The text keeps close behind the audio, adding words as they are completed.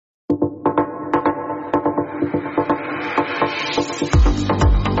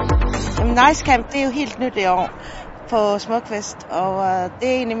Nice Camp, det er jo helt nyt i år på Smukfest, og det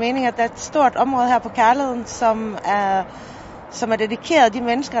er egentlig meningen, at der er et stort område her på Kærligheden, som er dedikeret de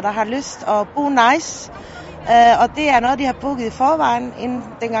mennesker, der har lyst at bo nice. Og det er noget, de har booket i forvejen, inden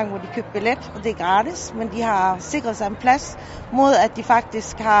dengang, hvor de købte billet, og det er gratis, men de har sikret sig en plads mod, at de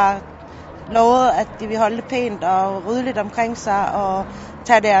faktisk har lovet, at de vil holde det pænt og rydde lidt omkring sig og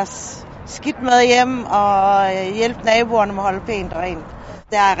tage deres skidt med hjem og hjælpe naboerne med at holde pænt og rent.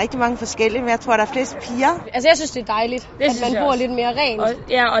 Der er rigtig mange forskellige, men jeg tror, der er flest piger. Altså, jeg synes, det er dejligt, at man bor lidt mere rent.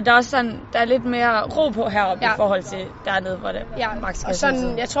 Og der er også sådan, der er lidt mere ro på heroppe i forhold til dernede, hvor det maks. Og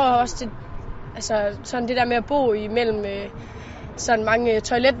sådan, jeg tror også, det, altså, sådan det der med at bo imellem sådan mange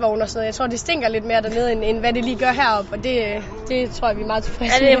toiletvogne og sådan noget, jeg tror, det stinker lidt mere dernede, end hvad det lige gør heroppe, og det tror jeg, vi er meget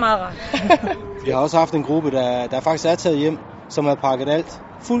tilfredse med. Ja, det er meget rart. Vi har også haft en gruppe, der faktisk er taget hjem, som har pakket alt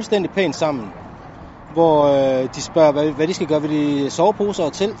fuldstændig pænt sammen, hvor de spørger, hvad de skal gøre ved de soveposer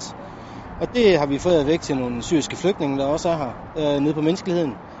og telt. Og det har vi fået væk til nogle syriske flygtninge, der også er her nede på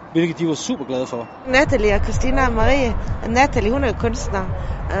Menneskeligheden, hvilket de var super glade for. Natalie og Christina og Marie. Natalie, hun er jo kunstner,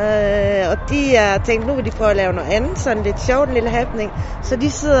 og de har tænkt, nu vil de prøve at lave noget andet, sådan lidt sjovt, en lille happening. Så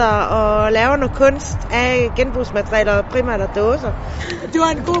de sidder og laver noget kunst af genbrugsmaterialer, primært af dåser. Det var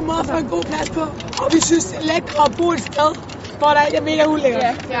en god måde at få en god plads på, og vi synes, det er lækkert at bo et sted, hvor der er mega ulækkert.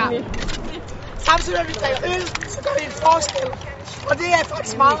 Ja. Samtidig med, at vi drikker øl, så gør det en forskel. Og det er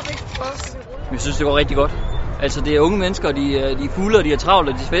faktisk meget vigtigt for os. Vi synes, det går rigtig godt. Altså, det er unge mennesker, de er fulde, og de er travlt,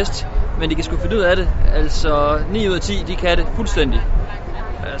 og de er fest. Men de kan sgu finde ud af det. Altså, 9 ud af 10, de kan det fuldstændig.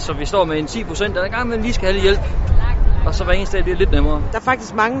 Altså, vi står med en 10%, der er i gang med, at lige skal have lidt hjælp. Og så hver eneste dag bliver lidt nemmere. Der er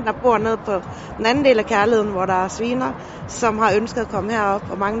faktisk mange, der bor nede på den anden del af Kærligheden, hvor der er sviner, som har ønsket at komme herop,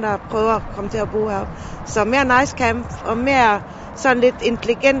 og mange, der prøver at komme til at bo herop. Så mere Nice Camp og mere sådan lidt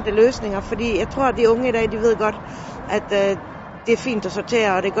intelligente løsninger, fordi jeg tror, at de unge i dag, de ved godt, at det er fint at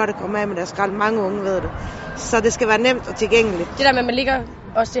sortere, og det er godt at komme af med deres skrald. Mange unge ved det. Så det skal være nemt og tilgængeligt. Det der med, at man ligger,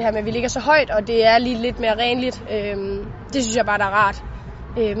 også det her med, at vi ligger så højt, og det er lige lidt mere renligt, det synes jeg bare, der er rart.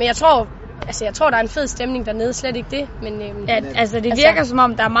 Men jeg tror, der er en fed stemning dernede, slet ikke det. Men, det virker som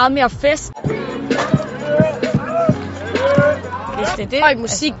om, der er meget mere fest. Hvis det er det. Høj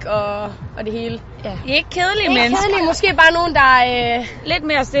musik og det hele. Ja. Ikke kedelige mennesker. Kedelige, måske bare nogen, der er lidt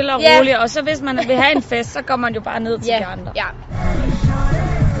mere stille og rolige. Og så hvis man vil have en fest, så går man jo bare ned til de andre. Ja.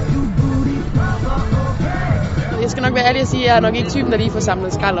 Jeg skal nok være ærlig at sige, at jeg er nok ikke typen, der lige får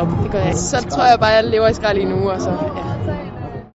samlet skrald op. Det gør jeg ikke. Så tror jeg bare, at jeg lever i skrald lige nu, og så